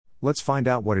Let's find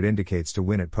out what it indicates to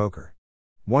win at poker.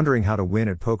 Wondering how to win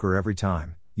at poker every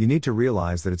time, you need to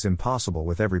realize that it's impossible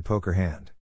with every poker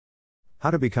hand. How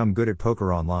to become good at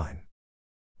poker online.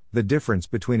 The difference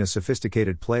between a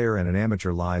sophisticated player and an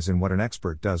amateur lies in what an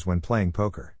expert does when playing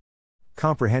poker.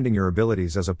 Comprehending your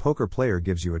abilities as a poker player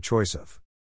gives you a choice of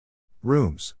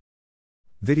rooms,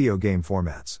 video game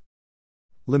formats,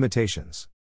 limitations,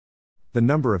 the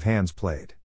number of hands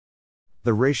played,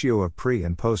 the ratio of pre-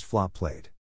 and post-flop played,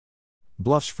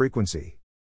 bluffs frequency,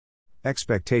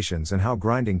 expectations, and how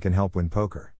grinding can help win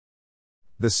poker.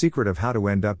 The secret of how to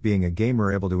end up being a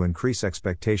gamer able to increase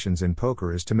expectations in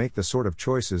poker is to make the sort of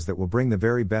choices that will bring the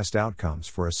very best outcomes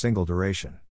for a single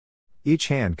duration. Each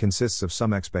hand consists of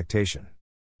some expectation.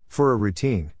 For a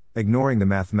routine, ignoring the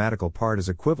mathematical part is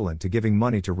equivalent to giving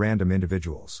money to random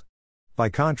individuals. By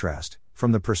contrast,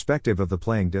 from the perspective of the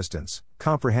playing distance,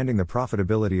 comprehending the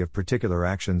profitability of particular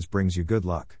actions brings you good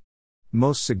luck.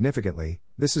 Most significantly,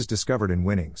 this is discovered in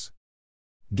winnings.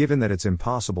 Given that it's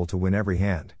impossible to win every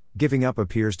hand, giving up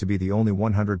appears to be the only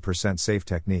 100% safe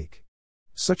technique.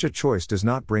 Such a choice does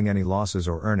not bring any losses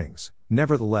or earnings.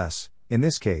 Nevertheless, in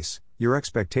this case, your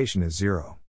expectation is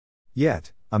zero.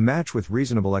 Yet, a match with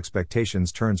reasonable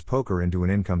expectations turns poker into an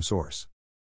income source.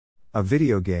 A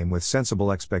video game with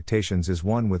sensible expectations is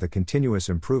one with a continuous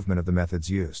improvement of the methods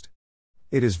used.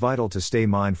 It is vital to stay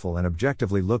mindful and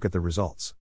objectively look at the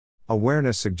results.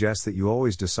 Awareness suggests that you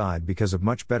always decide because of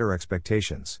much better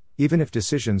expectations, even if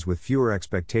decisions with fewer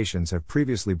expectations have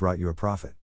previously brought you a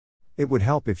profit. It would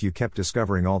help if you kept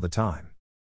discovering all the time.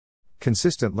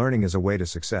 Consistent learning is a way to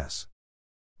success.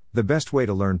 The best way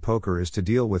to learn poker is to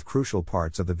deal with crucial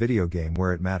parts of the video game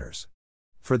where it matters.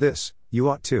 For this, you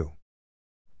ought to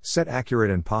set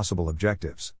accurate and possible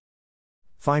objectives.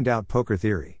 Find out poker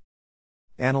theory.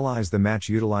 Analyze the match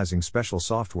utilizing special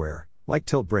software, like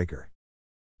Tilt Breaker.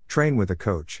 Train with a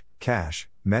coach. Cash,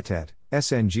 Metet,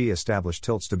 SNG establish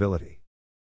tilt stability.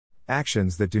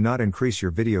 Actions that do not increase your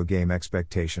video game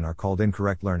expectation are called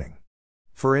incorrect learning.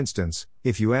 For instance,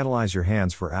 if you analyze your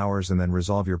hands for hours and then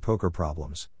resolve your poker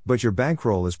problems, but your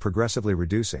bankroll is progressively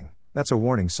reducing, that's a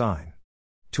warning sign.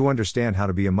 To understand how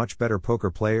to be a much better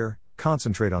poker player,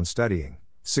 concentrate on studying.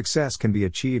 Success can be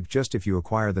achieved just if you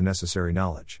acquire the necessary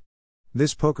knowledge.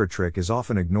 This poker trick is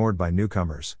often ignored by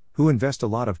newcomers, who invest a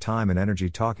lot of time and energy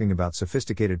talking about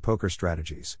sophisticated poker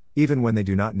strategies, even when they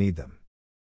do not need them.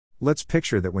 Let's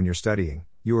picture that when you're studying,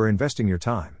 you are investing your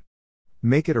time.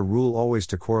 Make it a rule always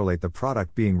to correlate the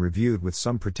product being reviewed with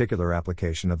some particular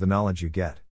application of the knowledge you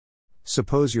get.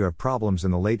 Suppose you have problems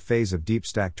in the late phase of deep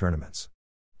stack tournaments.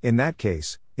 In that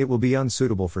case, it will be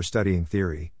unsuitable for studying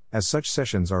theory, as such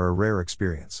sessions are a rare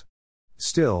experience.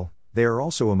 Still, they are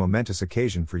also a momentous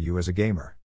occasion for you as a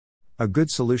gamer. A good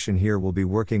solution here will be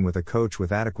working with a coach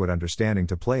with adequate understanding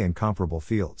to play in comparable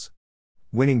fields.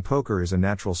 Winning poker is a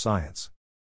natural science.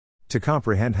 To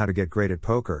comprehend how to get great at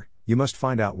poker, you must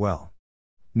find out well.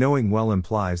 Knowing well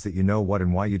implies that you know what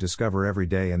and why you discover every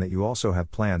day and that you also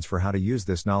have plans for how to use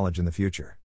this knowledge in the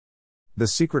future. The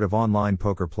secret of online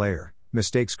poker player,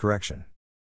 mistakes correction.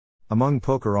 Among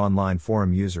poker online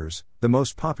forum users, the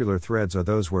most popular threads are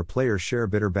those where players share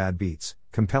bitter bad beats,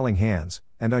 compelling hands,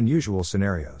 and unusual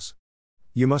scenarios.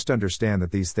 You must understand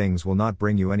that these things will not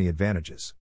bring you any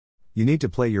advantages. You need to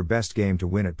play your best game to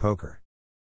win at poker.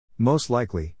 Most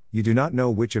likely, you do not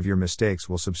know which of your mistakes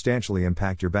will substantially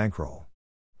impact your bankroll.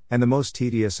 And the most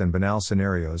tedious and banal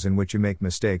scenarios in which you make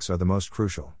mistakes are the most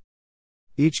crucial.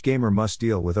 Each gamer must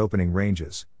deal with opening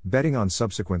ranges, betting on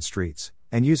subsequent streets,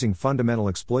 and using fundamental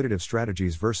exploitative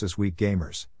strategies versus weak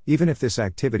gamers, even if this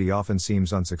activity often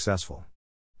seems unsuccessful.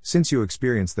 Since you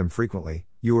experience them frequently,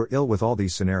 you are ill with all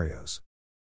these scenarios.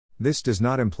 This does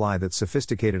not imply that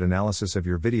sophisticated analysis of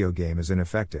your video game is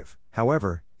ineffective.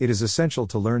 However, it is essential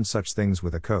to learn such things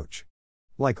with a coach.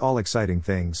 Like all exciting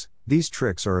things, these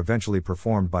tricks are eventually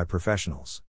performed by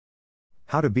professionals.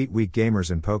 How to beat weak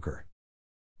gamers in poker.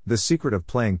 The secret of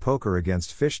playing poker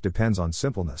against fish depends on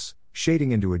simpleness,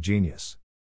 shading into a genius.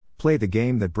 Play the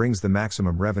game that brings the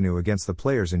maximum revenue against the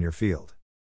players in your field.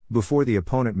 Before the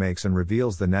opponent makes and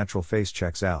reveals the natural face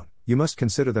checks out, you must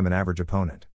consider them an average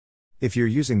opponent. If you're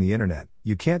using the internet,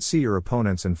 you can't see your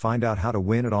opponents and find out how to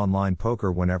win at online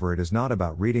poker whenever it is not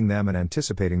about reading them and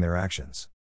anticipating their actions.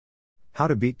 How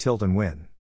to beat tilt and win.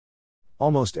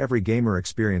 Almost every gamer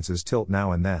experiences tilt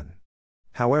now and then.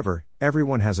 However,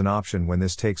 everyone has an option when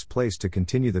this takes place to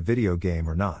continue the video game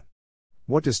or not.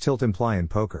 What does tilt imply in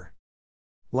poker?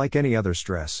 Like any other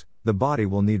stress, the body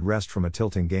will need rest from a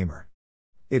tilting gamer.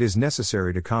 It is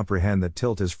necessary to comprehend that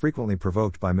tilt is frequently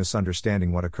provoked by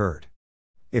misunderstanding what occurred.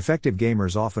 Effective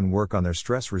gamers often work on their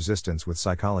stress resistance with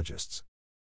psychologists.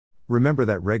 Remember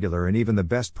that regular and even the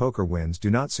best poker wins do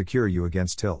not secure you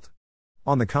against tilt.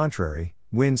 On the contrary,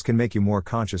 wins can make you more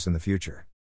conscious in the future.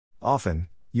 Often,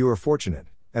 you are fortunate,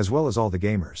 as well as all the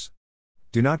gamers.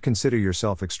 Do not consider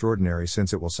yourself extraordinary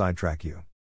since it will sidetrack you.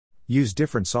 Use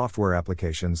different software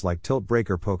applications like Tilt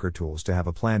Breaker Poker Tools to have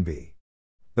a plan B.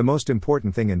 The most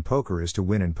important thing in poker is to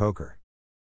win in poker.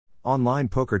 Online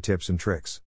poker tips and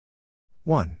tricks.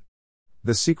 1.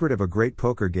 The secret of a great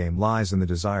poker game lies in the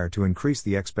desire to increase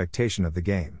the expectation of the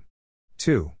game.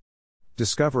 2.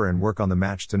 Discover and work on the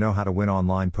match to know how to win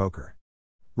online poker.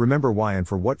 Remember why and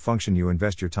for what function you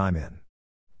invest your time in.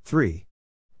 3.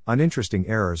 Uninteresting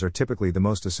errors are typically the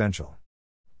most essential.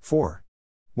 4.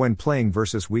 When playing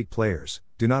versus weak players,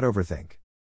 do not overthink.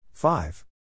 5.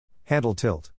 Handle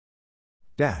tilt.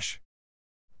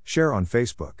 Share on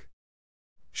Facebook.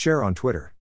 Share on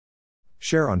Twitter.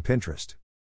 Share on Pinterest.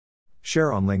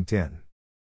 Share on LinkedIn.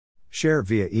 Share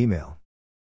via email.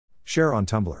 Share on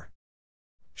Tumblr.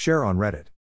 Share on Reddit.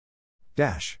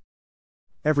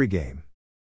 Every game.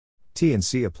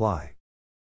 T&C apply.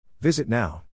 Visit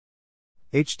now.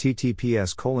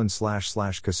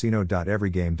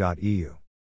 https://casino.everygame.eu.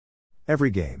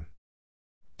 Every game.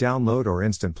 Download or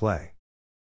instant play.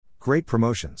 Great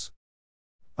promotions.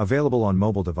 Available on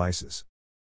mobile devices.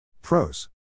 Pros.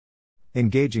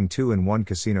 Engaging 2-in-1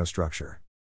 casino structure.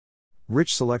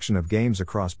 Rich selection of games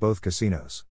across both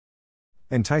casinos.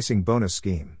 Enticing bonus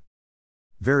scheme.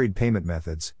 Varied payment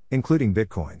methods, including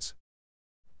bitcoins.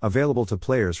 Available to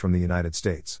players from the United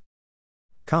States.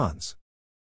 Cons.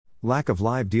 Lack of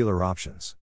live dealer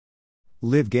options.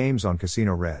 Live games on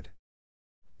Casino Red.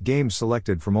 Games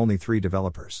selected from only 3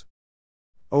 developers.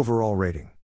 Overall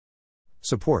rating.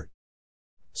 Support.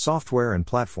 Software and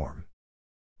platform.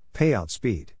 Payout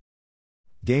speed.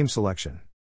 Game selection.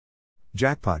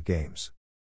 Jackpot games.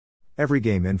 Every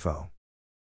game info.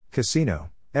 Casino,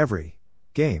 every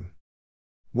game.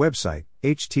 Website,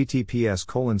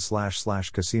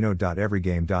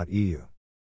 https://casino.everygame.eu.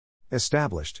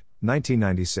 Established,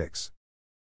 1996.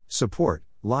 Support,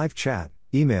 live chat,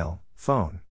 email,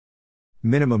 phone.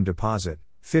 Minimum deposit,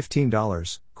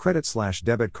 $15,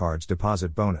 credit/debit cards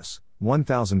deposit bonus,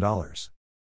 $1,000.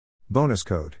 Bonus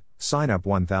code, sign up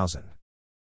 1000.